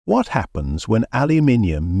What happens when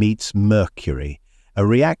aluminium meets mercury? A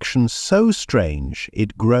reaction so strange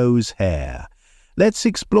it grows hair. Let's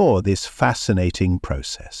explore this fascinating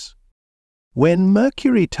process. When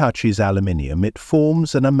mercury touches aluminium, it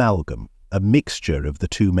forms an amalgam, a mixture of the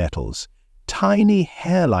two metals. Tiny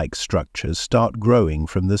hair-like structures start growing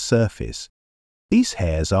from the surface. These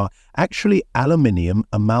hairs are actually aluminium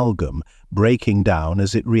amalgam breaking down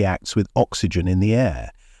as it reacts with oxygen in the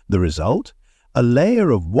air. The result? A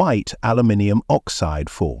layer of white aluminium oxide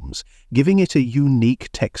forms, giving it a unique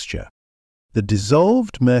texture. The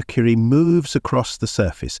dissolved mercury moves across the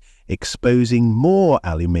surface, exposing more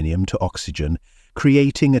aluminium to oxygen,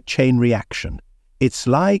 creating a chain reaction. It's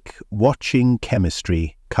like watching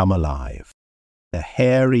chemistry come alive. A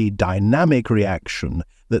hairy, dynamic reaction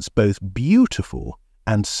that's both beautiful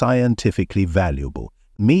and scientifically valuable.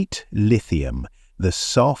 Meet lithium, the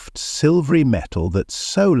soft, silvery metal that's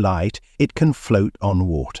so light it can float on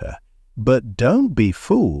water. But don't be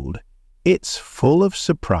fooled, it's full of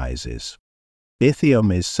surprises.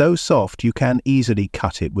 Lithium is so soft you can easily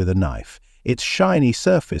cut it with a knife. Its shiny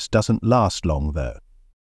surface doesn't last long though.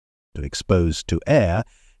 Exposed to air,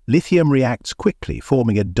 lithium reacts quickly,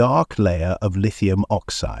 forming a dark layer of lithium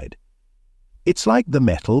oxide. It's like the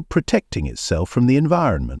metal protecting itself from the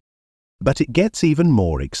environment. But it gets even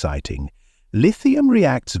more exciting. Lithium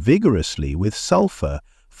reacts vigorously with sulfur,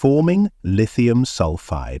 forming lithium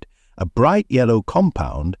sulfide, a bright yellow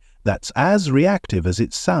compound that's as reactive as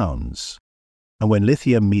it sounds. And when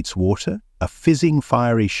lithium meets water, a fizzing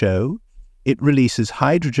fiery show, it releases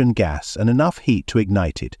hydrogen gas and enough heat to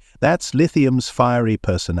ignite it. That's lithium's fiery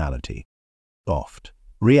personality. Soft,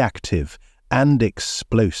 reactive, and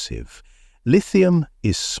explosive. Lithium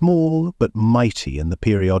is small but mighty in the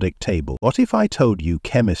periodic table. What if I told you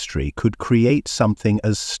chemistry could create something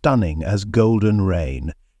as stunning as golden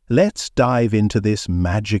rain? Let's dive into this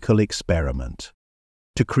magical experiment.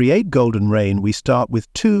 To create golden rain, we start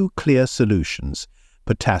with two clear solutions,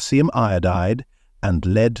 potassium iodide and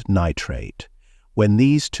lead nitrate. When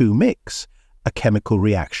these two mix, a chemical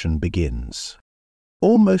reaction begins.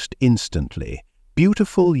 Almost instantly,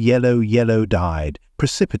 beautiful yellow dye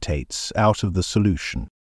precipitates out of the solution.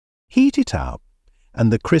 Heat it up,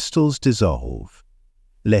 and the crystals dissolve.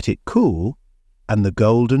 Let it cool, and the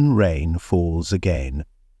golden rain falls again.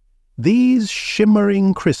 These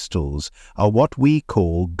shimmering crystals are what we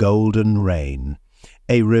call golden rain,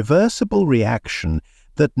 a reversible reaction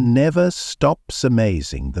that never stops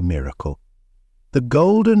amazing the miracle. The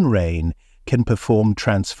golden rain can perform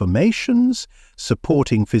transformations,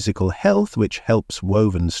 supporting physical health, which helps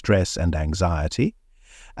woven stress and anxiety,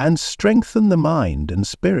 and strengthen the mind and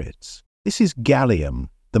spirits. This is gallium,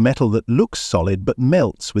 the metal that looks solid but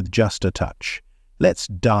melts with just a touch. Let's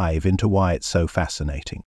dive into why it's so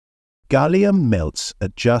fascinating. Gallium melts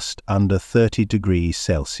at just under 30 degrees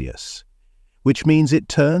Celsius, which means it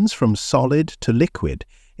turns from solid to liquid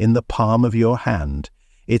in the palm of your hand.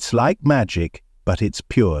 It's like magic, but it's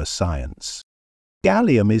pure science.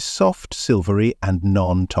 Gallium is soft, silvery, and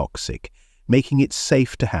non-toxic, making it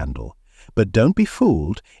safe to handle. But don't be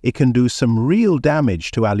fooled, it can do some real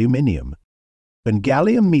damage to aluminium. When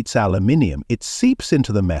gallium meets aluminium, it seeps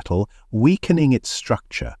into the metal, weakening its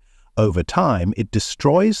structure. Over time, it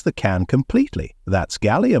destroys the can completely. That's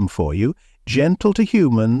gallium for you, gentle to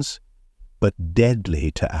humans, but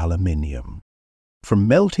deadly to aluminium. From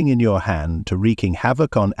melting in your hand to wreaking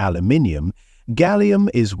havoc on aluminium, gallium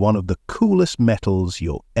is one of the coolest metals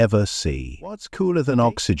you'll ever see. What's cooler than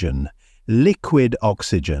oxygen? Liquid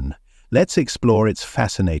oxygen. Let's explore its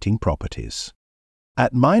fascinating properties.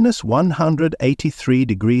 At -183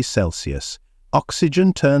 degrees Celsius,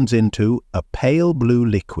 oxygen turns into a pale blue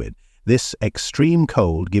liquid. This extreme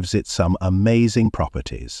cold gives it some amazing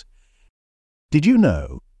properties. Did you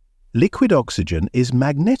know liquid oxygen is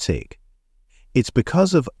magnetic? It's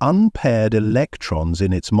because of unpaired electrons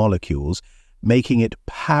in its molecules, making it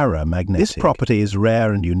paramagnetic. This property is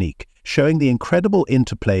rare and unique, showing the incredible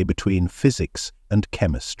interplay between physics and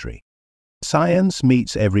chemistry. Science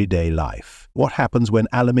meets everyday life. What happens when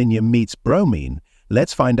aluminium meets bromine?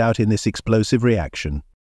 Let's find out in this explosive reaction.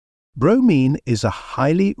 Bromine is a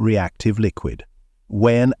highly reactive liquid.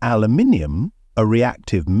 When aluminium, a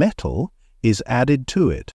reactive metal, is added to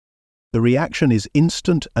it, the reaction is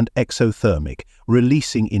instant and exothermic,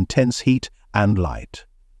 releasing intense heat and light.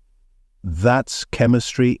 That's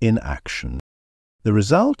chemistry in action. The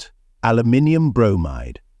result? Aluminium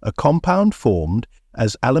bromide, a compound formed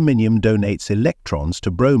as aluminium donates electrons to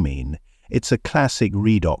bromine. It's a classic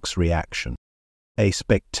redox reaction. A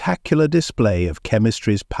spectacular display of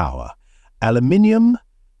chemistry's power. Aluminium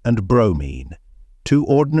and bromine, two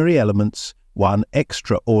ordinary elements one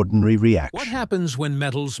extraordinary What reaction. happens when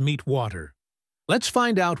metals meet water? Let's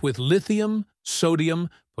find out with lithium, sodium,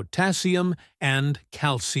 potassium, and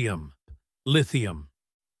calcium. Lithium.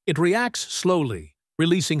 It reacts slowly,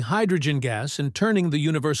 releasing hydrogen gas and turning the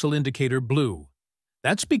universal indicator blue.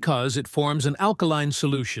 That's because it forms an alkaline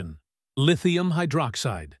solution, lithium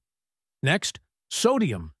hydroxide. Next,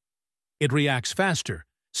 sodium. It reacts faster,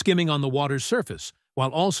 skimming on the water's surface, while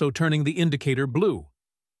also turning the indicator blue.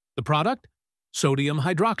 The product? Sodium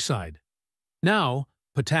hydroxide. Now,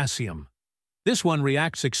 potassium. This one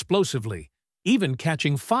reacts explosively, even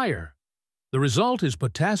catching fire. The result is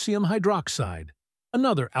potassium hydroxide,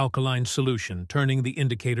 another alkaline solution turning the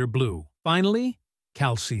indicator blue. Finally,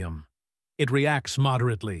 calcium. It reacts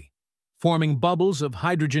moderately, forming bubbles of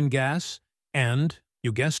hydrogen gas and,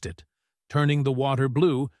 you guessed it, turning the water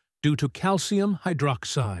blue due to calcium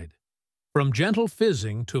hydroxide. From gentle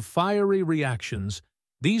fizzing to fiery reactions,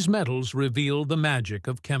 these metals reveal the magic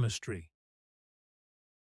of chemistry.